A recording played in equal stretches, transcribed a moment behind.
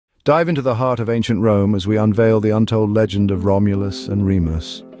Dive into the heart of ancient Rome as we unveil the untold legend of Romulus and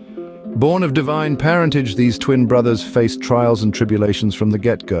Remus. Born of divine parentage, these twin brothers faced trials and tribulations from the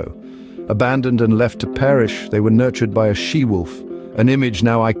get-go. Abandoned and left to perish, they were nurtured by a she-wolf, an image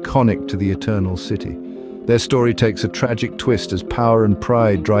now iconic to the eternal city. Their story takes a tragic twist as power and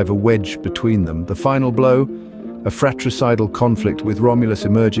pride drive a wedge between them. The final blow? A fratricidal conflict with Romulus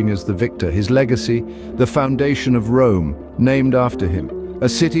emerging as the victor. His legacy? The foundation of Rome, named after him. A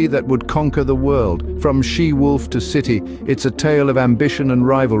city that would conquer the world. From she-wolf to city, it's a tale of ambition and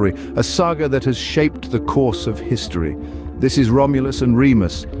rivalry, a saga that has shaped the course of history. This is Romulus and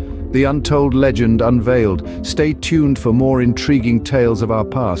Remus, the untold legend unveiled. Stay tuned for more intriguing tales of our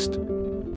past.